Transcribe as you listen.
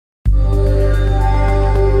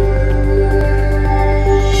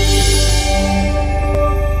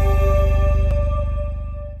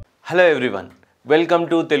Hello everyone, welcome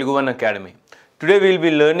to Telugu One Academy. Today we will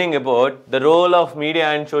be learning about the role of media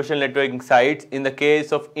and social networking sites in the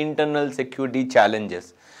case of internal security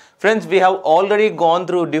challenges. Friends, we have already gone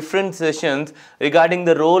through different sessions regarding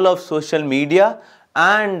the role of social media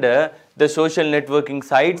and the social networking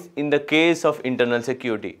sites in the case of internal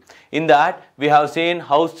security. In that, we have seen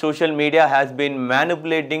how social media has been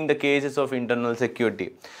manipulating the cases of internal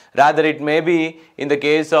security. Rather, it may be in the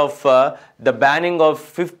case of the banning of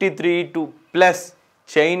 53 to plus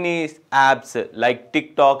Chinese apps like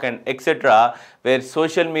TikTok and etc., where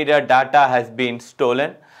social media data has been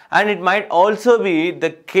stolen. And it might also be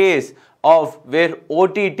the case of where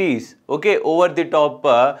OTTs, over the top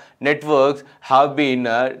networks have been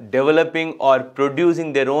developing or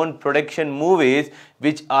producing their own production movies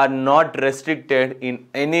which are not restricted in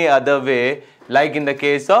any other way, like in the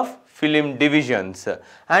case of film divisions.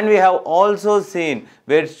 And we have also seen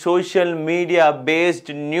where social media based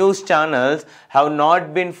news channels have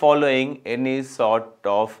not been following any sort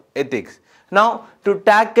of ethics. Now, to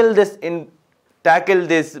tackle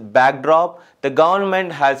this backdrop, the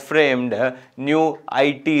government has framed new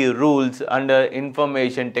IT rules under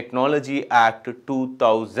Information Technology Act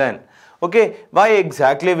 2000. Why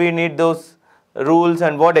exactly we need those rules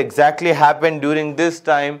and what exactly happened during this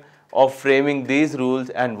time of framing these rules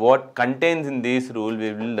and what contains in these rules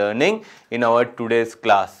we will be learning in our today's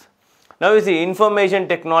class. Now we see Information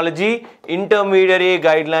Technology, Intermediary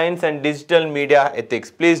Guidelines and Digital Media Ethics.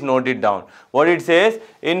 Please note it down. What it says,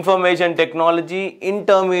 Information Technology,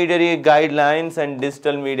 Intermediary Guidelines and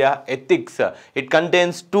Digital Media Ethics. It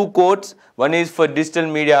contains two codes. One is for Digital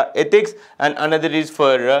Media Ethics and another is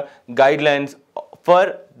for guidelines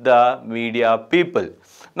for the media people.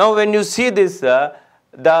 Now when you see this,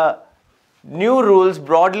 the new rules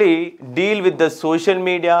broadly deal with the social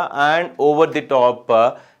media and over the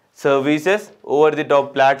top services, over the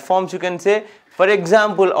top platforms, you can say. For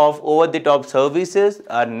example of over the top services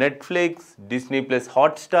are Netflix, Disney Plus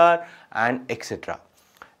Hotstar and etc.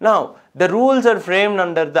 Now the rules are framed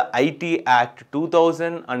under the IT Act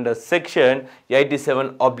 2000 under section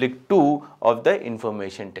 87/2 of the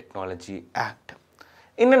Information Technology Act.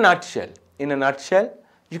 In a nutshell,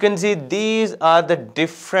 you can see these are the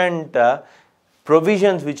different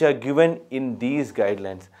provisions which are given in these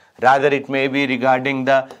guidelines. Rather, it may be regarding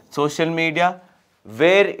the social media,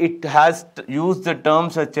 where it has used the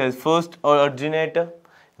terms such as first originator,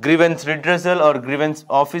 grievance redressal or grievance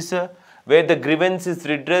officer, where the grievance is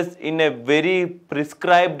redressed in a very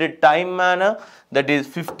prescribed time manner, that is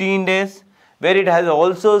 15 days, where it has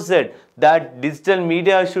also said that digital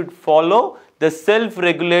media should follow the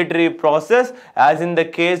self-regulatory process as in the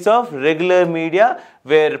case of regular media,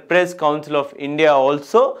 where Press Council of India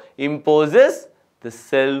also imposes the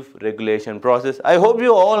self-regulation process. I hope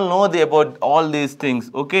you all know about all these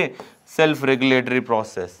things, self-regulatory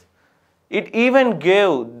process. It even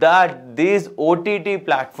gave that these OTT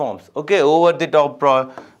platforms, over the top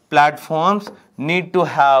platforms need to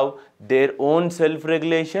have their own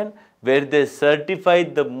self-regulation, where they certify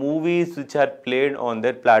the movies which are played on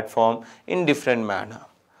their platform in different manner.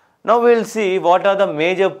 Now we will see what are the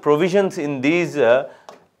major provisions in these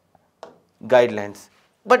guidelines.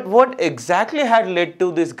 But what exactly had led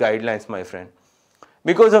to these guidelines, my friend?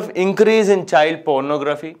 Because of increase in child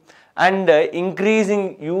pornography and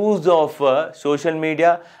increasing use of social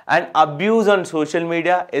media and abuse on social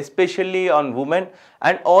media, especially on women,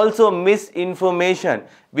 and also misinformation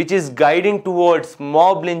which is guiding towards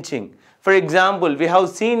mob lynching. For example, we have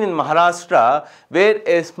seen in Maharashtra where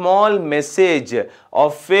a small message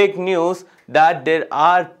of fake news that there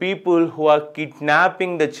are people who are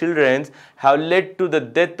kidnapping the children have led to the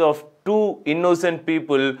death of two innocent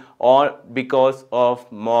people or because of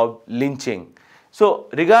mob lynching. So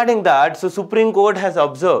regarding that, Supreme Court has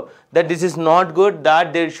observed that this is not good,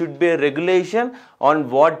 that there should be a regulation on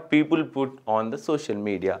what people put on the social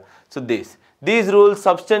media. So these rules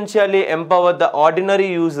substantially empower the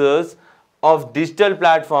ordinary users of digital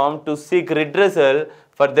platform to seek redressal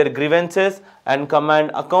for their grievances and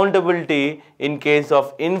command accountability in case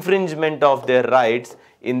of infringement of their rights.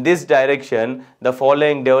 In this direction, the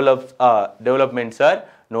following developments are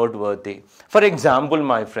noteworthy. For example,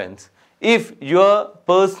 my friends, if your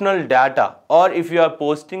personal data or if you are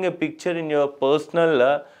posting a picture in your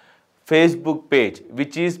personal Facebook page,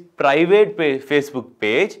 which is private Facebook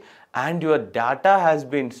page, and your data has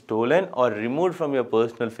been stolen or removed from your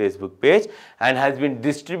personal Facebook page and has been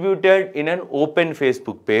distributed in an open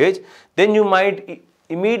Facebook page, then you might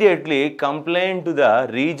immediately complain to the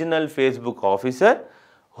regional Facebook officer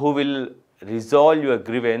who will resolve your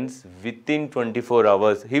grievance within 24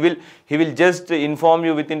 hours. He will just inform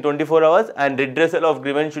you within 24 hours, and redressal of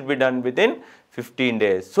grievance should be done within 15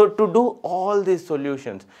 days. So to do all these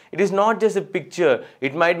solutions, it is not just a picture,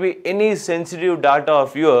 it might be any sensitive data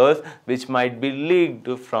of yours which might be leaked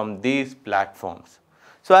from these platforms.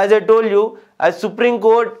 So as I told you, as Supreme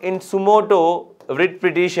Court in Sumoto writ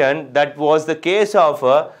petition, that was the case of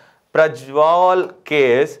a Prajwal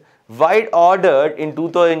case, White ordered in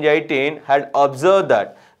 2018 had observed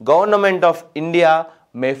that Government of India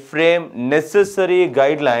may frame necessary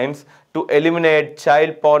guidelines to eliminate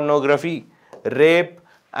child pornography, rape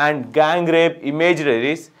and gang rape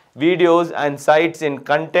imageries, videos and sites in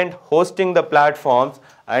content hosting the platforms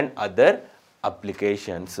and other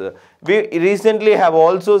applications. We recently have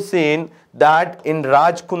also seen that in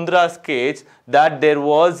Raj Kundra's case that there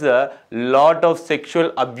was a lot of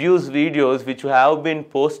sexual abuse videos which have been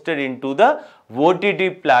posted into the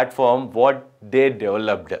OTT platform what they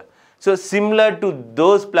developed. So similar to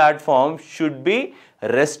those platforms should be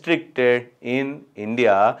restricted in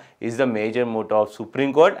India is the major motto of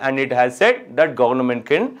Supreme Court, and it has said that government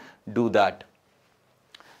can do that.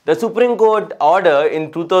 The Supreme Court order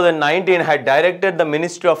in 2019 had directed the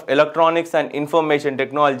Ministry of Electronics and Information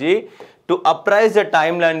Technology to apprise the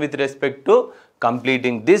timeline with respect to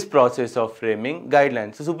completing this process of framing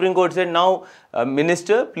guidelines. So Supreme Court said, now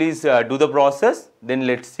Minister, please do the process, then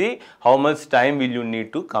let's see how much time will you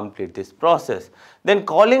need to complete this process. Then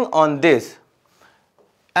calling on this,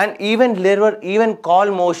 and even there were even call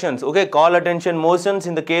motions, okay, call attention motions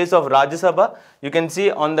in the case of Rajya Sabha. You can see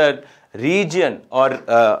on the region or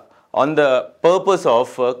on the purpose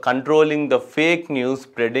of controlling the fake news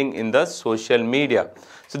spreading in the social media.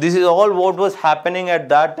 So this is all what was happening at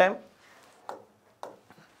that time.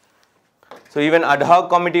 So even ad hoc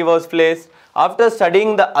committee was placed. After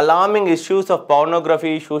studying the alarming issues of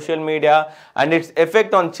pornography, social media and its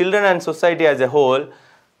effect on children and society as a whole,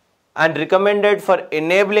 and recommended for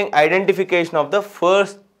enabling identification of the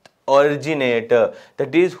first originator,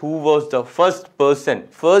 that is who was the first person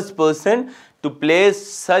to place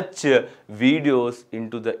such videos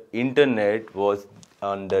into the internet was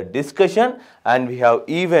under discussion, and we have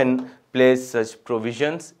even placed such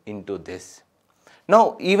provisions into this.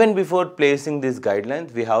 Now, even before placing these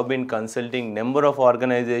guidelines, we have been consulting number of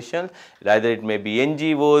organizations, either it may be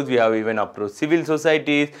NGOs, we have even approached civil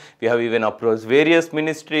societies, we have even approached various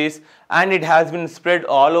ministries, and it has been spread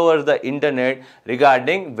all over the internet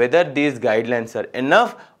regarding whether these guidelines are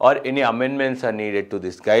enough or any amendments are needed to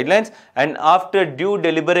these guidelines. And after due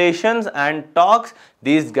deliberations and talks,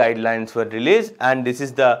 these guidelines were released, and this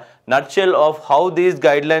is the nutshell of how these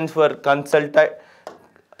guidelines were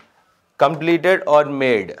completed or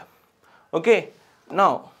made. Okay,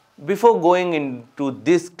 now before going into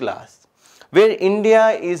this class, where India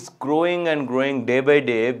is growing and growing day by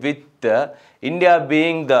day, with India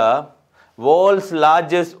being the world's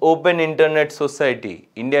largest open internet society.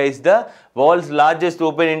 India is the world's largest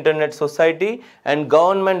open internet society, and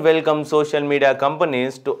government welcomes social media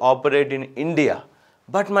companies to operate in India.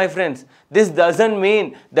 But my friends, this doesn't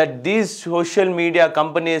mean that these social media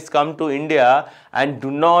companies come to India and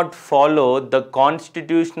do not follow the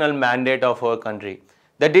constitutional mandate of our country.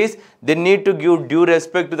 That is, they need to give due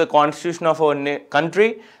respect to the constitution of our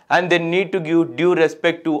country, and they need to give due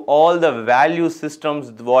respect to all the value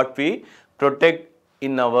systems what we protect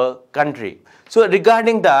in our country. So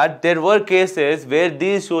regarding that, there were cases where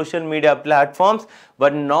these social media platforms were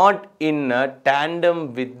not in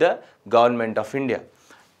tandem with the government of India.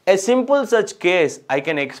 A simple such case I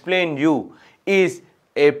can explain you is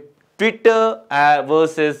a Twitter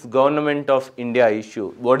versus Government of India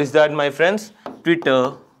issue. What is that, my friends?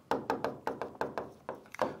 Twitter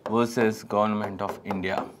versus Government of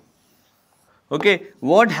India. Okay,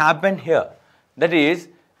 what happened here? That is,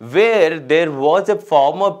 where there was a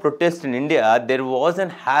farmer protest in India, there was an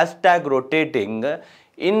hashtag rotating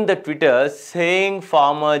in the Twitter saying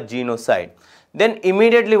farmer genocide. Then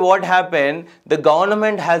immediately what happened, the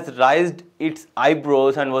government has raised its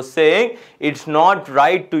eyebrows and was saying it's not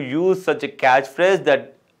right to use such a catchphrase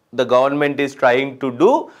that the government is trying to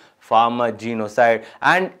do farmer genocide.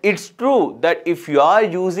 And it's true that if you are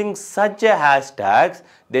using such a hashtags,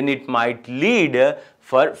 then it might lead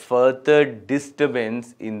for further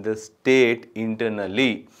disturbance in the state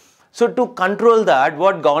internally. So to control that,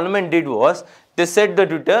 what government did was, they said to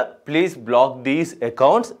Twitter, please block these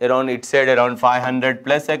accounts. It said around 500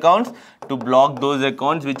 plus accounts, to block those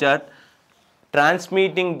accounts which are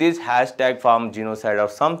transmitting this hashtag farm genocide or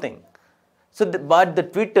something. So, but the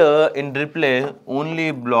Twitter in reply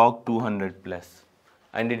only blocked 200 plus,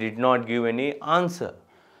 and it did not give any answer.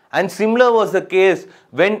 And similar was the case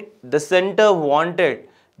when the center wanted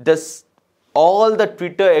all the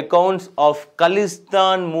Twitter accounts of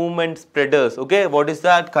Khalistan movement spreaders. Okay, what is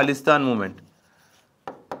that Khalistan movement?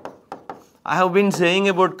 I have been saying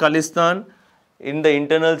about Khalistan in the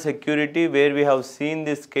internal security, where we have seen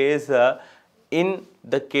this case in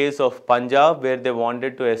the case of Punjab, where they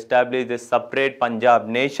wanted to establish a separate Punjab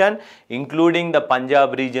nation, including the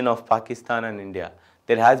Punjab region of Pakistan and India.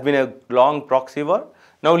 There has been a long proxy war.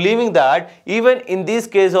 Now leaving that, even in this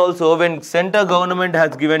case also, when central government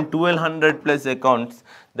has given 1200 plus accounts,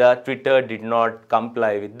 the Twitter did not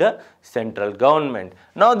comply with the central government.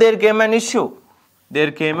 Now there came an issue.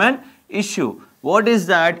 What is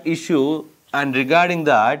that issue? And regarding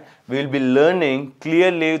that, we will be learning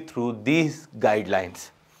clearly through these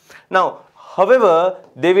guidelines. Now, however,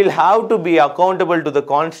 they will have to be accountable to the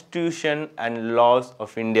Constitution and laws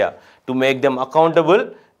of India. To make them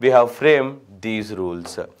accountable, we have framed these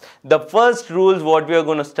rules. The first rules what we are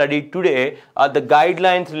going to study today are the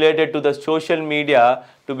guidelines related to the social media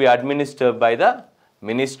to be administered by the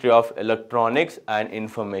Ministry of Electronics and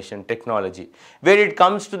Information Technology. Where it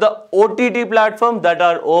comes to the OTT platforms, that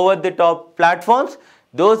are over-the-top platforms,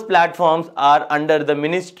 those platforms are under the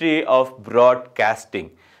Ministry of Broadcasting.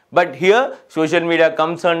 But here, social media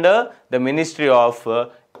comes under the Ministry of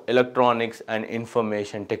Electronics and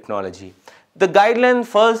Information Technology. The guidelines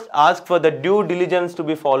first ask for the due diligence to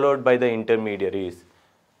be followed by the intermediaries.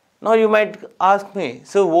 Now you might ask me,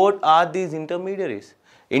 so what are these intermediaries?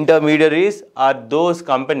 Intermediaries are those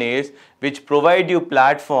companies which provide you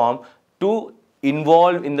platform to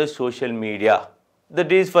involve in the social media.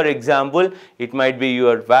 That is, for example, it might be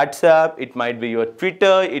your WhatsApp, it might be your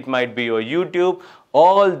Twitter, it might be your YouTube.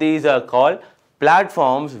 All these are called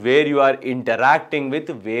platforms where you are interacting with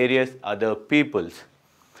various other peoples.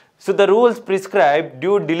 So the rules prescribe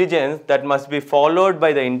due diligence that must be followed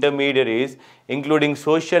by the intermediaries, including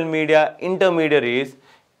social media intermediaries.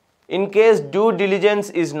 In case due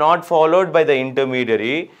diligence is not followed by the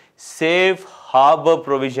intermediary, safe harbor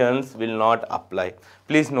provisions will not apply.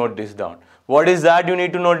 Please note this down. What is that you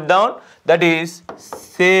need to note down? That is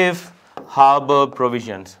safe harbor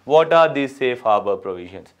provisions. What are these safe harbor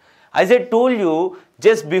provisions? As I told you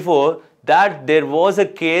just before, that there was a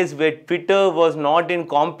case where Twitter was not in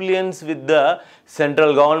compliance with the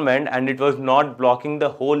central government and it was not blocking the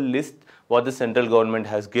whole list what the central government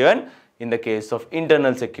has given in the case of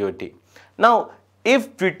internal security. Now,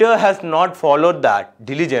 if Twitter has not followed that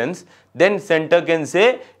diligence, then center can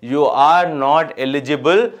say you are not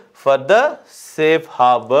eligible for the safe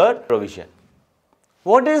harbor provision.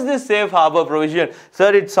 What is this safe harbor provision?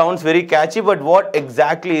 Sir, it sounds very catchy, but what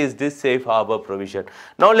exactly is this safe harbor provision?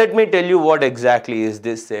 Now let me tell you what exactly is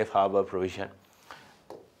this safe harbor provision.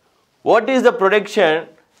 What is the protection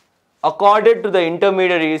accorded to the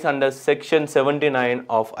intermediaries under section 79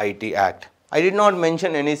 of IT Act? I did not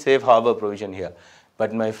mention any safe harbor provision here.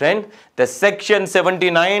 But my friend, the section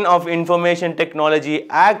 79 of Information Technology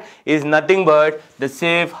Act is nothing but the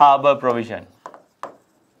safe harbor provision.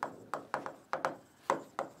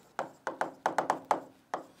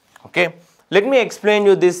 Okay, let me explain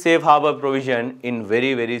you this safe harbor provision in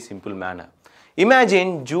very simple manner.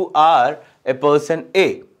 Imagine you are a person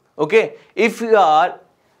A. Okay, if you are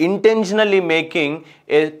intentionally making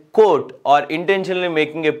a quote or intentionally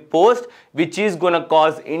making a post which is going to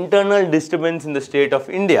cause internal disturbance in the state of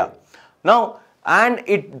India. Now, and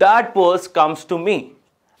that post comes to me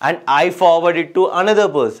and I forward it to another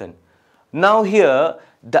person. Now here,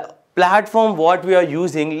 the platform what we are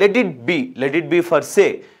using, let it be for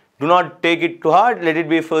say, do not take it to heart, let it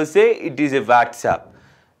be for say, it is a WhatsApp.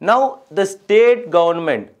 Now, the state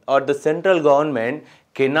government or the central government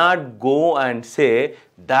cannot go and say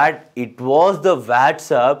that it was the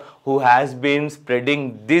WhatsApp who has been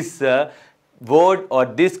spreading this word or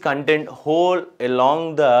this content whole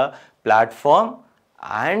along the platform,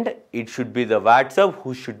 and it should be the WhatsApp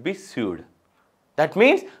who should be sued. That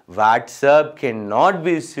means WhatsApp cannot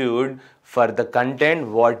be sued for the content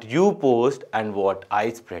what you post and what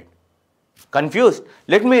I spread. Confused?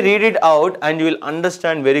 Let me read it out and you will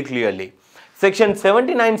understand very clearly. Section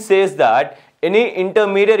 79 says that any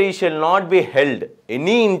intermediary shall not be held,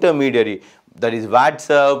 any intermediary, that is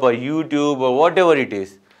WhatsApp or YouTube or whatever it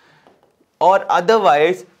is, or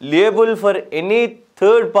otherwise liable for any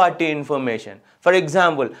third party information. For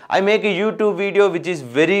example, I make a YouTube video which is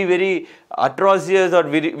very atrocious or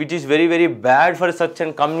which is very bad for such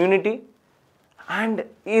a community, and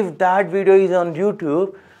if that video is on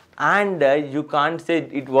YouTube and you can't say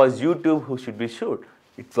it was YouTube who should be sued,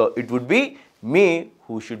 it would be me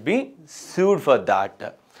who should be sued for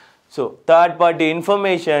that. So, third party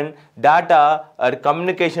information, data or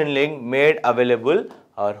communication link made available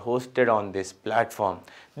or hosted on this platform.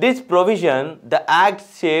 This provision, the Act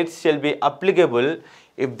states, shall be applicable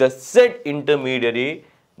if the said intermediary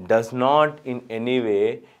does not in any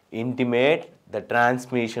way intimate the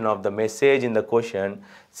transmission of the message in the question,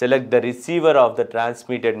 select the receiver of the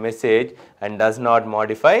transmitted message and does not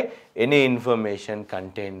modify any information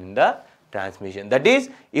contained in the transmission. That is,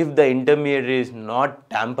 if the intermediary is not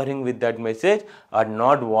tampering with that message or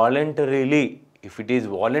not voluntarily, if it is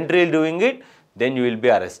voluntarily doing it, then you will be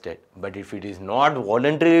arrested. But if it is not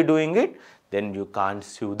voluntarily doing it, then you can't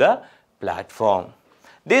sue the platform.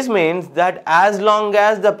 This means that as long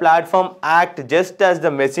as the platform acts just as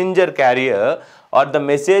the messenger carrier or the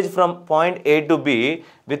message from point A to B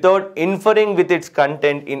without inferring with its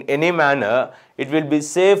content in any manner, it will be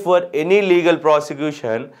safe for any legal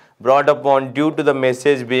prosecution brought upon due to the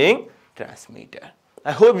message being transmitted.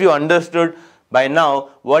 I hope you understood by now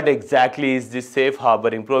what exactly is this safe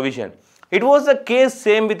harboring provision. It was the case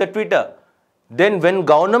same with the Twitter. Then when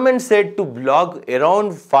government said to block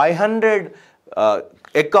around 500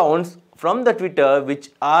 accounts from the Twitter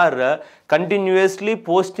which are continuously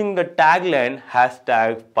posting the tagline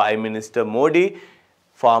hashtag Prime Minister Modi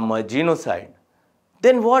farmer genocide.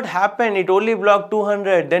 Then what happened? It only blocked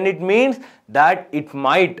 200. Then it means that it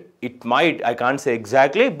might, I can't say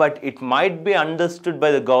exactly, but it might be understood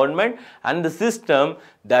by the government and the system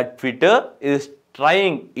that Twitter is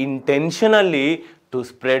trying intentionally to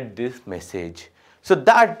spread this message. So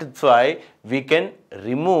that's why we can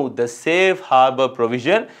remove the safe harbor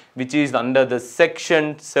provision which is under the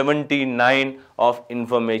section 79 of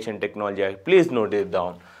Information Technology Act. Please note it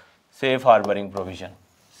down. Safe harboring provision.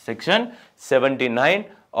 Section 79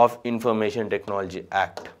 of Information Technology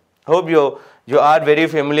Act. Hope you are very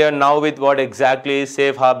familiar now with what exactly is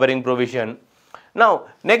safe harboring provision. Now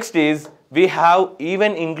next is we have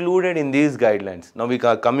even included in these guidelines. Now we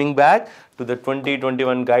are coming back to the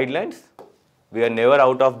 2021 guidelines. We are never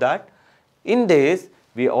out of that. In this,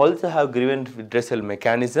 we also have grievance redressal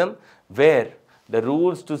mechanism where the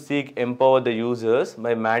rules to seek empower the users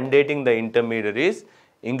by mandating the intermediaries,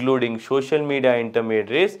 including social media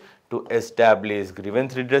intermediaries, to establish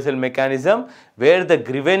grievance redressal mechanism where the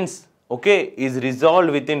grievance is resolved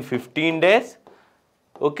within 15 days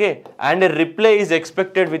and a reply is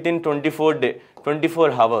expected within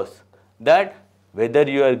 24 hours, that whether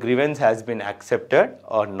your grievance has been accepted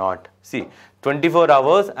or not. See, 24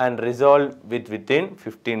 hours and resolved within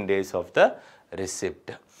 15 days of the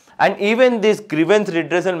receipt. And even this grievance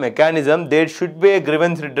redressal mechanism, there should be a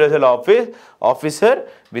grievance redressal officer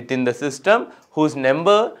within the system whose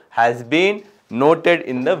number has been noted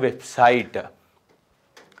in the website.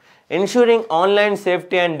 Ensuring online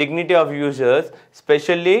safety and dignity of users,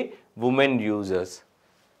 especially women users.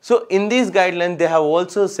 So in these guidelines, they have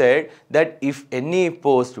also said that if any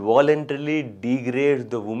post voluntarily degrades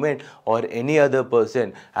the woman or any other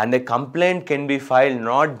person, and a complaint can be filed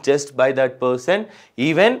not just by that person,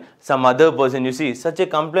 even some other person. You see, such a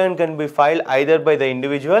complaint can be filed either by the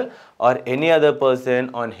individual or any other person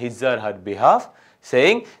on his or her behalf,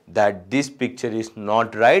 saying that this picture is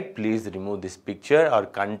not right, please remove this picture or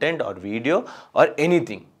content or video or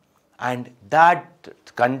anything. And that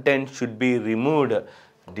content should be removed,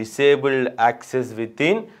 disabled access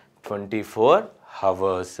within 24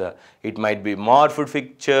 hours. It might be morphed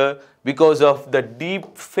picture because of the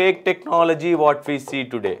deep fake technology what we see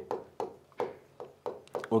today.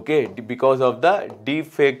 Because of the deep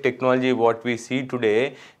fake technology what we see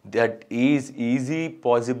today, that is easy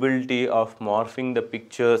possibility of morphing the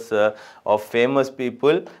pictures of famous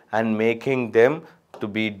people and making them to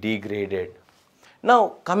be degraded.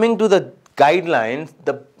 Now coming to the guidelines,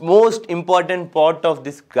 the most important part of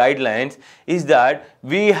this guidelines is that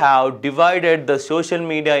we have divided the social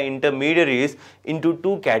media intermediaries into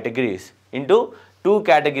two categories,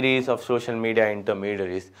 of social media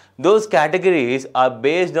intermediaries. Those categories are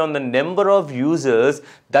based on the number of users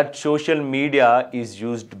that social media is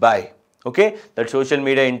used by. That social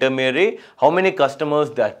media intermediary, how many customers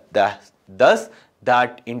does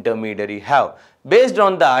that intermediary have. Based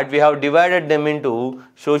on that, we have divided them into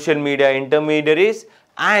social media intermediaries,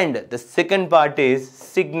 and the second part is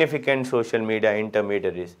significant social media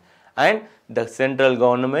intermediaries. And the central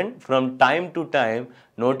government from time to time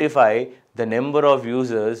notify the number of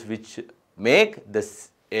users which make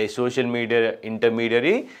a social media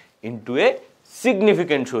intermediary into a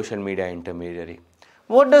significant social media intermediary.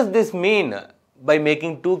 What does this mean? By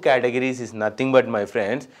making two categories is nothing but, my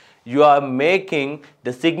friends, you are making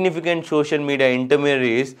the significant social media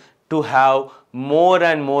intermediaries to have more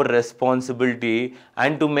and more responsibility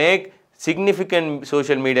and to make significant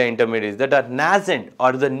social media intermediaries that are nascent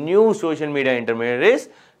or the new social media intermediaries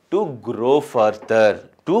to grow further.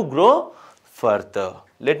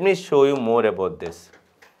 Let me show you more about this.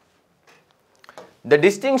 The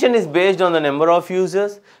distinction is based on the number of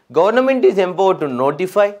users. Government is empowered to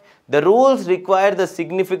notify. The rules require the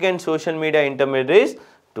significant social media intermediaries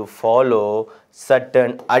to follow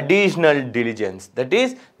certain additional diligence. That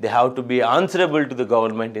is, they have to be answerable to the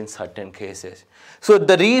government in certain cases. So,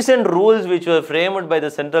 the recent rules which were framed by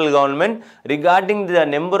the central government regarding the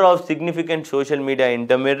number of significant social media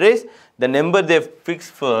intermediaries, the number they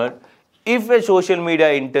fixed for, if a social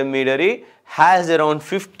media intermediary has around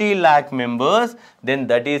 50 lakh members, then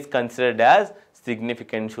that is considered as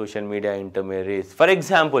significant social media intermediaries. For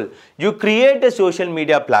example, you create a social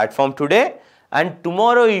media platform today, and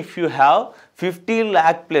tomorrow if you have 50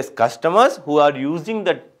 lakh plus customers who are using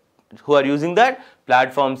that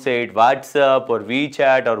platform, say it WhatsApp or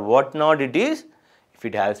WeChat or whatnot it is, if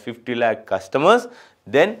it has 50 lakh customers,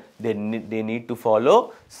 then they need to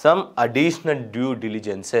follow some additional due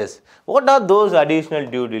diligences. What are those additional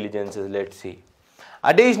due diligences? Let's see.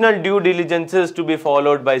 Additional due diligences to be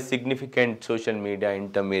followed by significant social media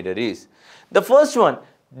intermediaries. The first one,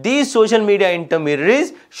 these social media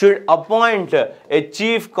intermediaries should appoint a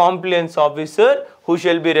chief compliance officer who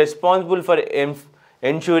shall be responsible for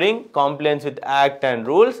ensuring compliance with Act and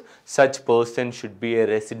rules. Such person should be a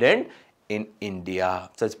resident in India.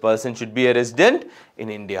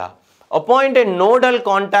 Appoint a nodal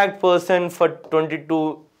contact person for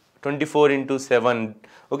 24 into 7,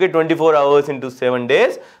 24 hours into 7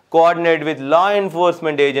 days. Coordinate with law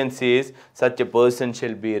enforcement agencies. Such a person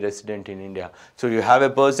shall be a resident in India. So, you have a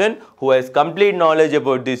person who has complete knowledge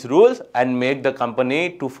about these rules and make the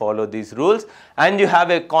company to follow these rules. And you have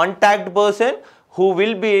a contact person who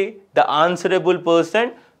will be the answerable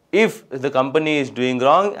person if the company is doing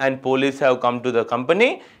wrong and police have come to the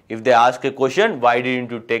company. If they ask a question, why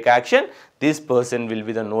didn't you take action? This person will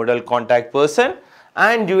be the nodal contact person.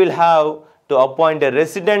 And you will have to appoint a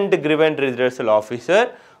resident grievance redressal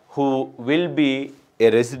officer who will be a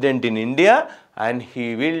resident in India, and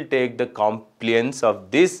he will take the compliance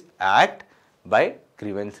of this act by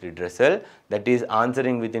grievance redressal, that is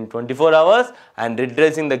answering within 24 hours and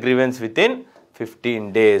redressing the grievance within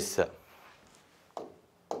 15 days.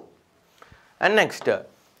 And next,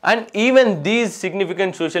 and even these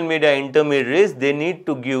significant social media intermediaries, they need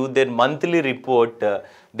to give their monthly report,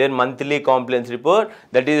 their monthly compliance report,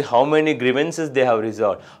 that is how many grievances they have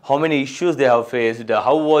resolved, how many issues they have faced,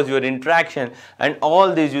 how was your interaction, and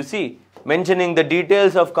all these you see, mentioning the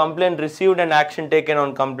details of complaint received and action taken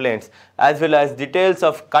on complaints, as well as details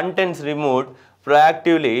of contents removed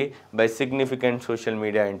proactively by significant social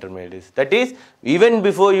media intermediaries. That is, even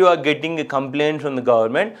before you are getting a complaint from the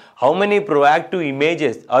government, how many proactive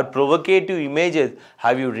images or provocative images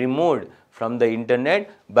have you removed from the internet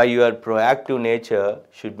by your proactive nature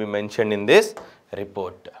should be mentioned in this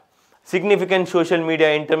report. Significant social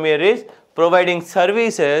media intermediaries providing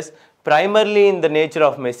services primarily in the nature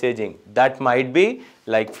of messaging, that might be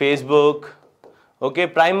like Facebook. Okay,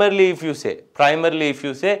 primarily if you say,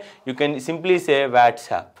 you can simply say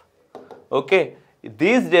WhatsApp. Okay,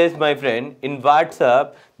 these days my friend, in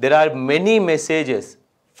WhatsApp there are many messages,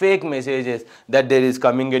 fake messages, that there is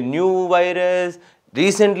coming a new virus.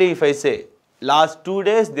 Recently, if I say, last 2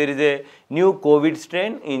 days there is a new COVID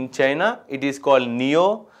strain in China. It is called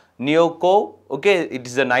NeoCov. Okay, it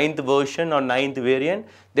is the 9th version or 9th variant.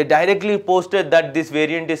 They directly posted that this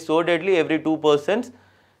variant is so deadly, every 2 persons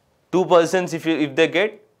if they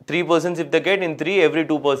get, 3 persons if they get, in 3 every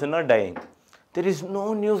 2 persons are dying. There is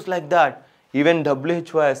no news like that. Even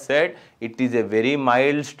WHO has said it is a very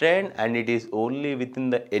mild strain and it is only within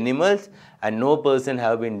the animals and no person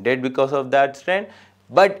have been dead because of that strain.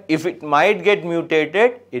 But if it might get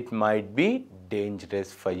mutated, it might be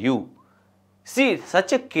dangerous for you. See,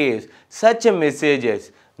 such a case, such a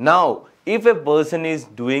messages. Now, if a person is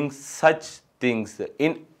doing such things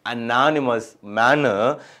in anonymous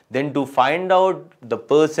manner, then to find out the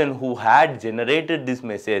person who had generated this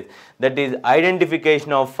message, that is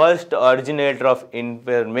identification of first originator of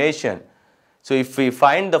information. So, if we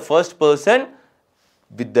find the first person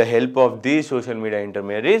with the help of these social media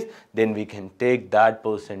intermediaries, then we can take that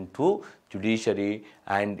person to judiciary,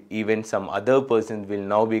 and even some other persons will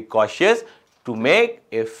now be cautious to make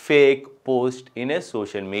a fake post in a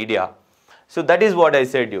social media. So, that is what I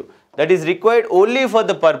said you. That is required only for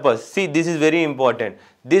the purpose. See, this is very important.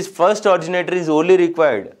 This first originator is only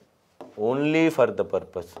required only for the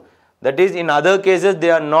purpose. That is, in other cases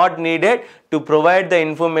they are not needed to provide the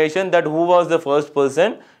information that who was the first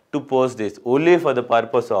person to post this, only for the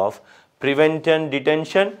purpose of prevention,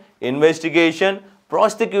 detention, investigation,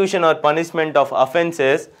 prosecution or punishment of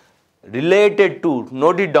offences related to,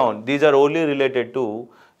 note it down, these are only related to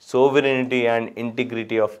sovereignty and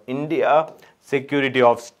integrity of India, security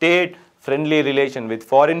of state, friendly relation with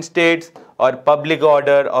foreign states, or public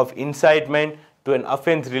order of incitement to an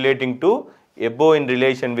offence relating to above in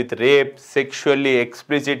relation with rape, sexually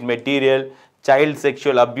explicit material, child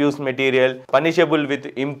sexual abuse material, punishable with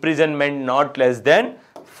imprisonment not less than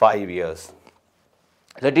 5 years.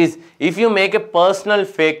 That is, if you make a personal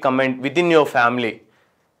fake comment within your family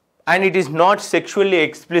and it is not sexually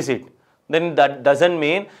explicit, then that doesn't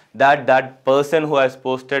mean that that person who has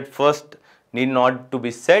posted first need not to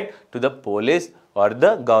be said to the police or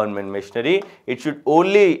the government machinery. It should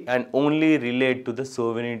only and only relate to the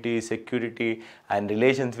sovereignty, security and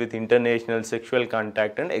relations with international sexual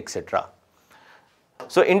contact and etc.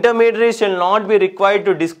 So, intermediaries shall not be required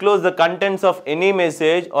to disclose the contents of any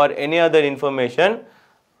message or any other information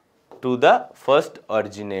to the first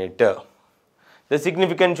originator. The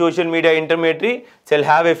significant social media intermediary shall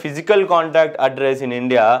have a physical contact address in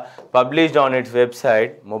India published on its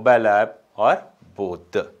website, mobile app or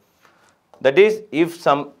both. That is, if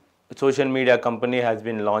some social media company has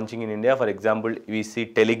been launching in India, for example, we see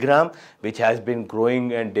Telegram, which has been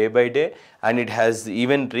growing and day by day, and it has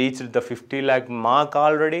even reached the 50 lakh mark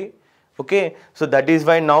already. Okay, so that is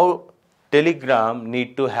why now Telegram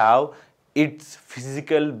need to have its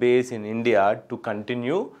physical base in India to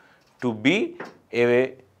continue to be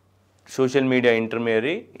a social media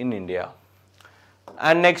intermediary in India.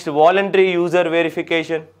 And next, voluntary user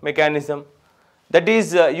verification mechanism. That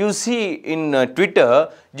is, you see in Twitter,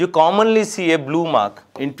 you commonly see a blue mark.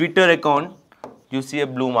 In Twitter account, you see a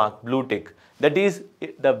blue mark, blue tick. That is,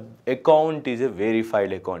 the account is a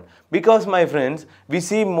verified account. Because my friends, we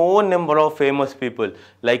see more number of famous people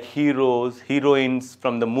like heroes, heroines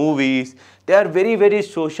from the movies. They are very, very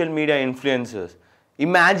social media influencers.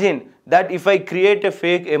 Imagine that if I create a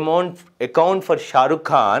fake account for Shah Rukh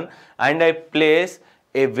Khan and I place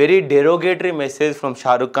a very derogatory message from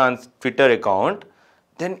Shah Rukh Khan's Twitter account,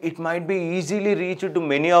 then it might be easily reached to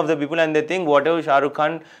many of the people and they think whatever Shah Rukh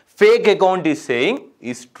Khan fake account is saying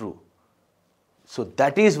is true. So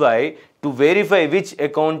that is why to verify which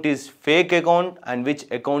account is fake account and which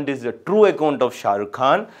account is the true account of Shah Rukh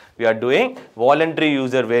Khan, we are doing voluntary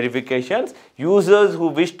user verifications. Users who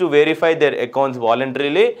wish to verify their accounts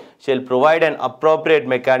voluntarily shall provide an appropriate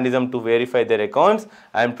mechanism to verify their accounts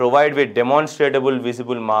and provide with demonstrable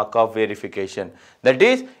visible mark of verification. That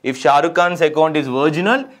is, if Shah Rukh Khan's account is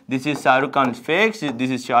original, this is Shah Rukh Khan's fake, this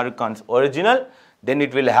is Shah Rukh Khan's original, then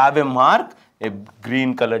it will have a mark, a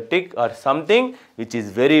green color tick or something which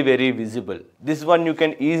is very, very visible. This one you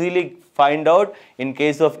can easily find out in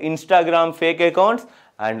case of Instagram fake accounts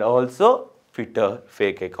and also Twitter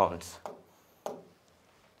fake accounts.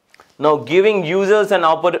 Now, giving users an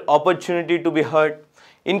opportunity to be heard.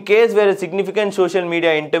 In case where a significant social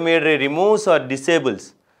media intermediary removes or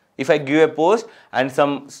disables, if I give a post and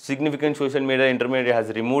some significant social media intermediary has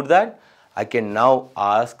removed that, I can now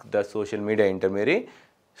ask the social media intermediary,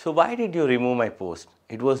 so why did you remove my post?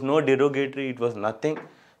 It was no derogatory, it was nothing.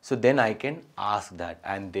 So then I can ask that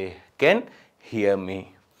and they can hear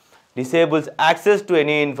me. Disables access to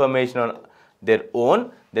any information on their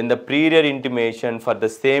own, then the prior intimation for the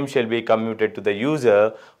same shall be commuted to the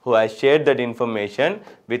user who has shared that information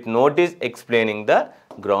with notice explaining the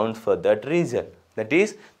grounds for that reason. That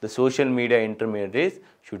is, the social media intermediaries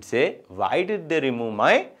should say, why did they remove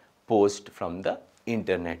my post from the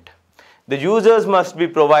internet? The users must be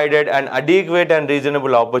provided an adequate and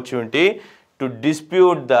reasonable opportunity to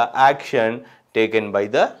dispute the action taken by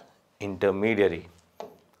the intermediary.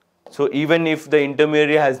 So even if the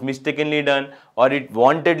intermediary has mistakenly done or it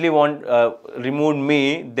wantedly removed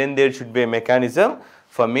me, then there should be a mechanism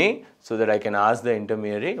for me so that I can ask the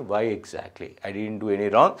intermediary why exactly. I didn't do any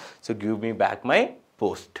wrong, so give me back my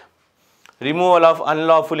post. Removal of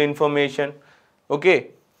unlawful information.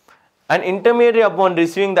 Okay. An intermediary upon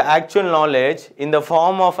receiving the actual knowledge in the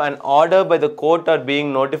form of an order by the court or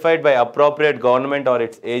being notified by appropriate government or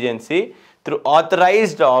its agency through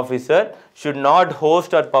authorized officer should not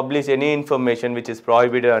host or publish any information which is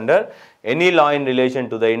prohibited under any law in relation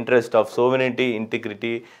to the interest of sovereignty,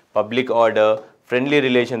 integrity, public order, friendly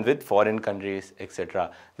relations with foreign countries,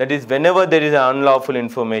 etc. That is, whenever there is an unlawful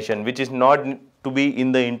information which is not to be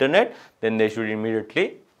in the internet, then they should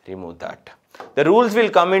immediately remove that. The rules will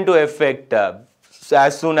come into effect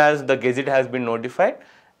as soon as the Gazette has been notified.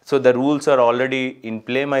 So the rules are already in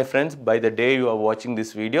play, my friends, by the day you are watching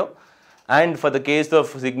this video. And for the case of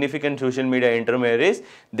significant social media intermediaries,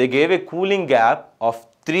 they gave a cooling gap of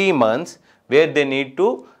 3 months where they need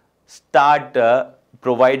to start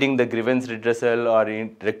providing the grievance redressal or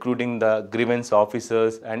in recruiting the grievance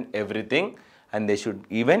officers and everything, and they should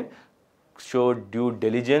even show due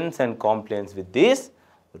diligence and compliance with these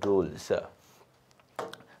rules.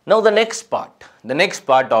 Now the next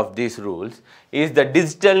part of these rules is the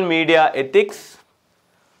digital media ethics,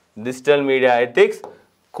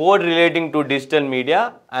 code relating to digital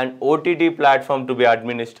media and OTT platform to be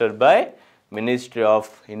administered by Ministry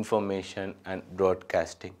of Information and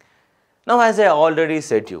Broadcasting. Now, as I already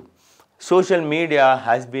said you, social media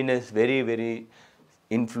has been a very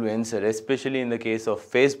influencer, especially in the case of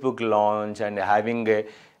Facebook launch and having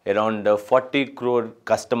around 40 crore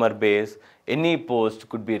customer base. Any post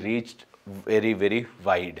could be reached very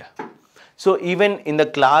wide. So even in the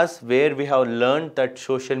class where we have learned that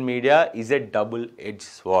social media is a double-edged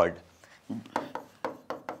sword.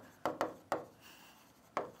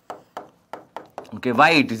 Okay,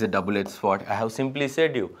 why it is a double-edged sword? I have simply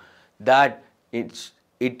said you that it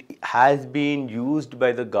has been used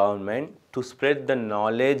by the government to spread the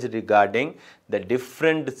knowledge regarding the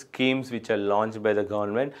different schemes which are launched by the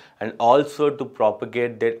government and also to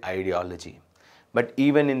propagate their ideology. But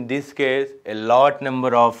even in this case, a lot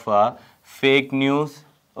number of fake news,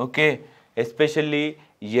 okay, especially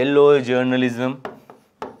yellow journalism,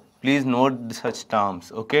 please note such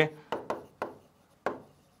terms, okay,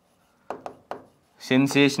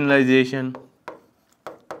 sensationalization,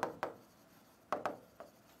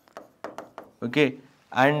 okay,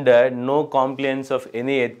 and no compliance of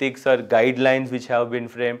any ethics or guidelines which have been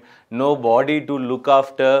framed, no body to look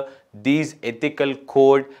after these ethical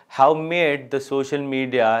code have made the social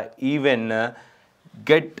media even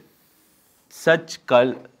get such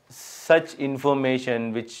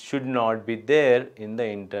information which should not be there in the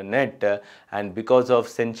internet, and because of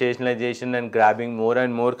sensationalization and grabbing more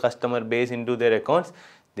and more customer base into their accounts,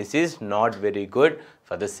 this is not very good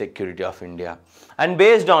for the security of India. And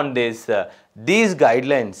based on this, these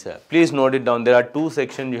guidelines, please note it down. There are two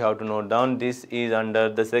sections you have to note down. This is under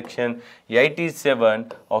the section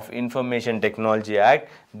 87 of Information Technology Act.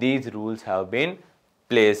 These rules have been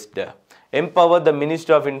placed. Empower the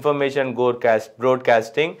Ministry of Information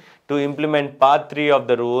Broadcasting to implement part 3 of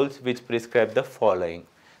the rules which prescribe the following.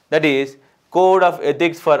 That is, Code of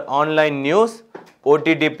Ethics for Online News,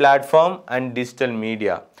 OTT Platform and Digital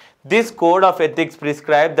Media. This Code of Ethics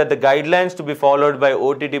prescribes that the guidelines to be followed by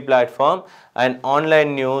OTT platform and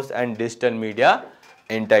online news and digital media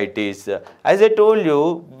entities. As I told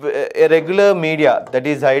you, a regular media, that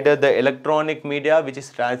is either the electronic media which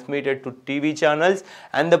is transmitted to TV channels,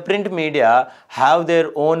 and the print media have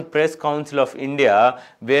their own Press Council of India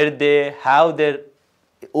where they have their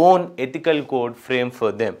own ethical code framed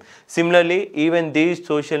for them. Similarly, even these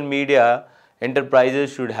social media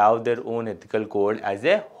enterprises should have their own ethical code as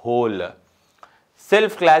a whole.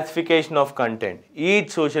 Self-classification of content.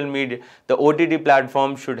 Each social media, the OTT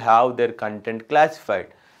platform should have their content classified.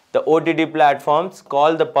 The OTT platforms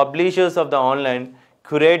called the publishers of the online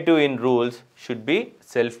curative in rules should be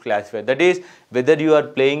self-classified. That is, whether you are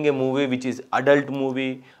playing a movie which is adult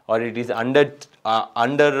movie or it is under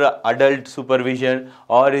adult supervision,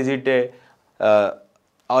 or is it a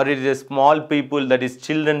small people, that is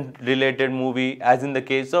children related movie, as in the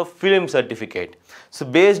case of film certificate. So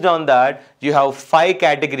based on that, you have 5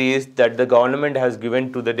 categories that the government has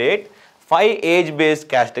given to the date. 5 age based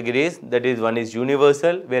categories, that is, one is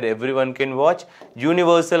universal where everyone can watch,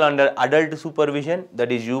 universal under adult supervision,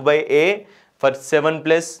 that is U by A for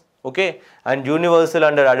 7+, okay, and universal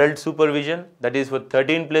under adult supervision, that is for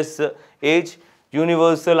 13+ age,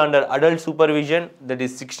 universal under adult supervision, that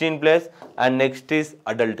is 16+, and next is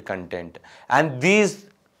adult content. And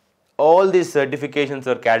all these certifications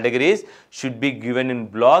or categories should be given in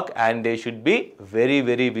block, and they should be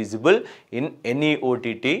very visible in any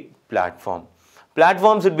OTT platform.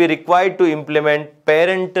 Platforms should be required to implement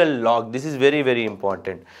parental lock. This is very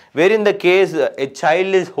important. Where in the case a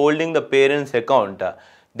child is holding the parent's account,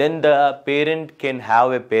 then the parent can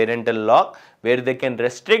have a parental lock where they can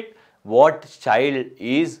restrict what child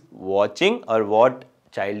is watching or what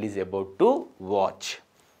child is about to watch.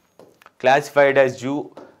 Classified as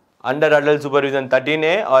under adult supervision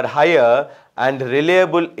 13A or higher, and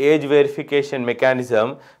reliable age verification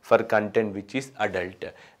mechanism for content which is adult.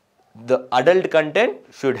 The adult content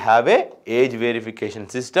should have a age verification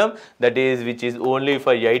system, that is, which is only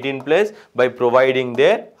for 18+, by providing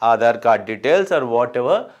their Aadhaar card details or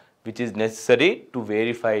whatever which is necessary to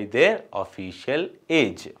verify their official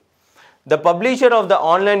age. The publisher of the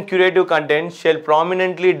online curative content shall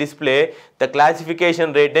prominently display the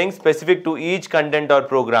classification rating specific to each content or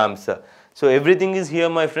programs. So everything is here,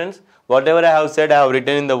 my friends. Whatever I have said, I have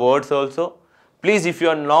written in the words also. Please, if you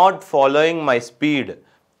are not following my speed,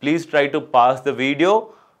 please try to pause the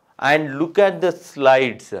video and look at the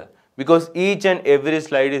slides, because each and every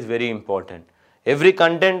slide is very important. Every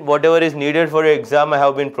content, whatever is needed for your exam, I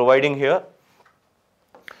have been providing here.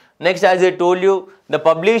 Next, as I told you, the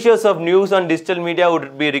publishers of news on digital media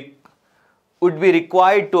would be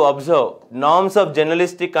required to observe norms of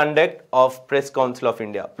journalistic conduct of Press Council of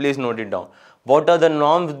India. Please note it down. What are the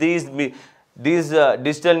norms these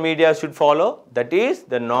digital media should follow? That is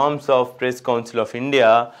the norms of Press Council of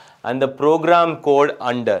India and the program code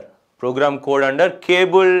under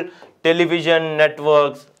Cable Television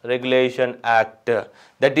Networks Regulation Act.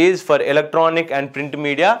 That is for electronic and print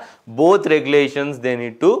media, both regulations they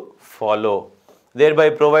need to follow, thereby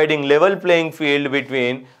providing level playing field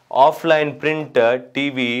between offline print,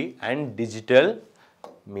 TV and digital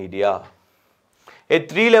media. A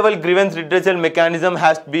three-level grievance redressal mechanism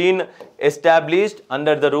has been established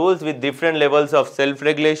under the rules with different levels of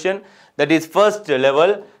self-regulation. That is, first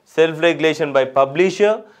level self-regulation by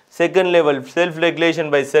publisher, second level self-regulation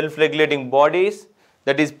by self-regulating bodies,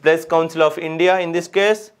 that is Press Council of India in this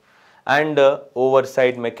case, and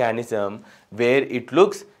oversight mechanism where it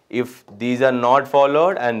looks if these are not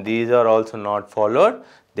followed and these are also not followed,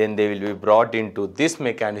 then they will be brought into this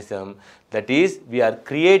mechanism. That is, we are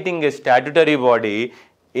creating a statutory body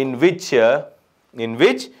in which the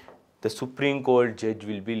Supreme Court judge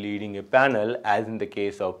will be leading a panel, as in the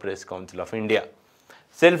case of Press Council of India.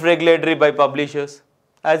 Self-regulatory by publishers.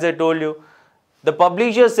 As I told you, the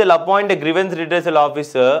publishers shall appoint a grievance redressal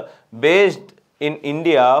officer based in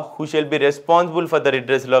India who shall be responsible for the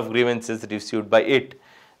redressal of grievances received by it.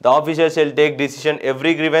 The officer shall take decision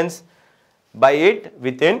every grievance by it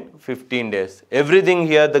within 15 days. Everything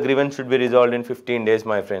here, the grievance should be resolved in 15 days,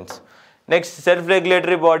 my friends. Next,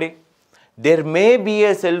 self-regulatory body. There may be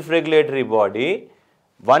a self-regulatory body,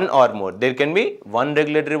 one or more. There can be one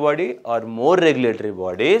regulatory body or more regulatory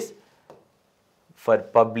bodies. For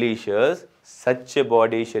publishers, such a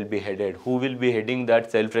body shall be headed. Who will be heading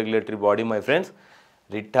that self-regulatory body, my friends?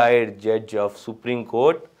 Retired judge of Supreme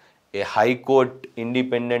Court, a High Court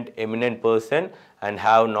independent eminent person, and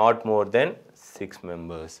have not more than 6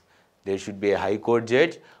 members. There should be a High Court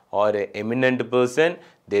judge or an eminent person.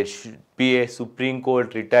 There should be a Supreme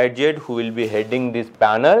Court retired judge who will be heading this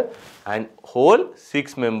panel, and whole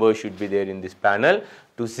 6 members should be there in this panel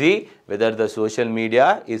to see whether the social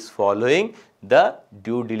media is following the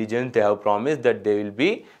due diligence they have promised, that they will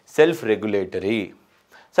be self-regulatory.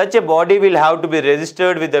 Such a body will have to be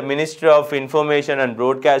registered with the Ministry of Information and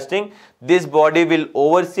Broadcasting. This body will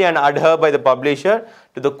oversee and adhere by the publisher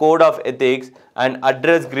to the code of ethics and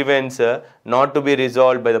address grievance not to be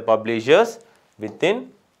resolved by the publishers within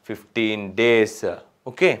 15 days.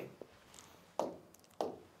 Okay.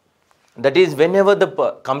 That is, whenever the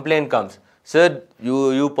complaint comes, sir,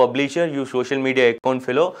 you publisher, you social media account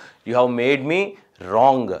fellow, you have made me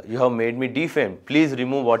wrong, you have made me defamed, please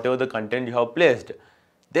remove whatever the content you have placed.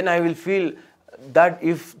 Then I will feel that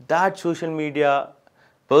if that social media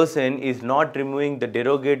person is not removing the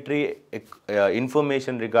derogatory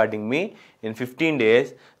information regarding me in 15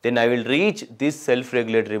 days, then I will reach this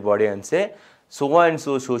self-regulatory body and say, so and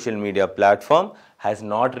so social media platform has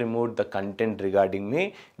not removed the content regarding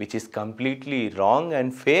me, which is completely wrong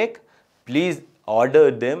and fake. Please order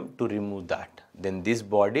them to remove that. Then this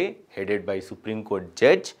body, headed by Supreme Court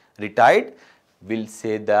judge, retired, will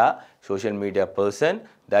say the social media person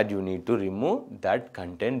that you need to remove that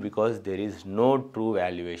content because there is no true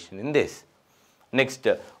valuation in this. Next,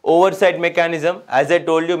 oversight mechanism. As I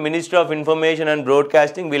told you, Ministry of Information and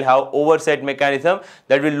Broadcasting will have oversight mechanism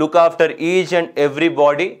that will look after each and every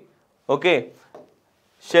body. Okay,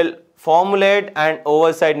 shall formulate an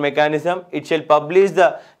oversight mechanism. It shall publish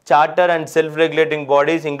the charter and self-regulating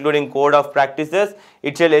bodies including code of practices.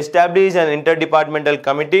 It shall establish an interdepartmental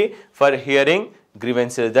committee for hearing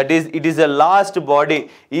grievances. That is, it is the last body.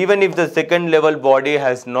 Even if the second level body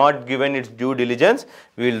has not given its due diligence,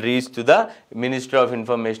 we will reach to the Ministry of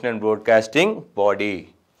Information and Broadcasting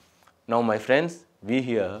body. Now my friends, we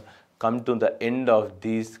here come to the end of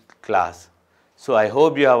this class. So I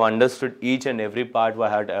hope you have understood each and every part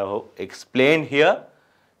what I have explained here.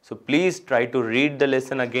 So please try to read the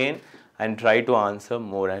lesson again and try to answer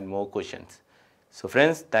more and more questions. So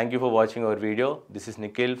friends, thank you for watching our video. This is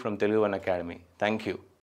Nikhil from Telugu One Academy. Thank you.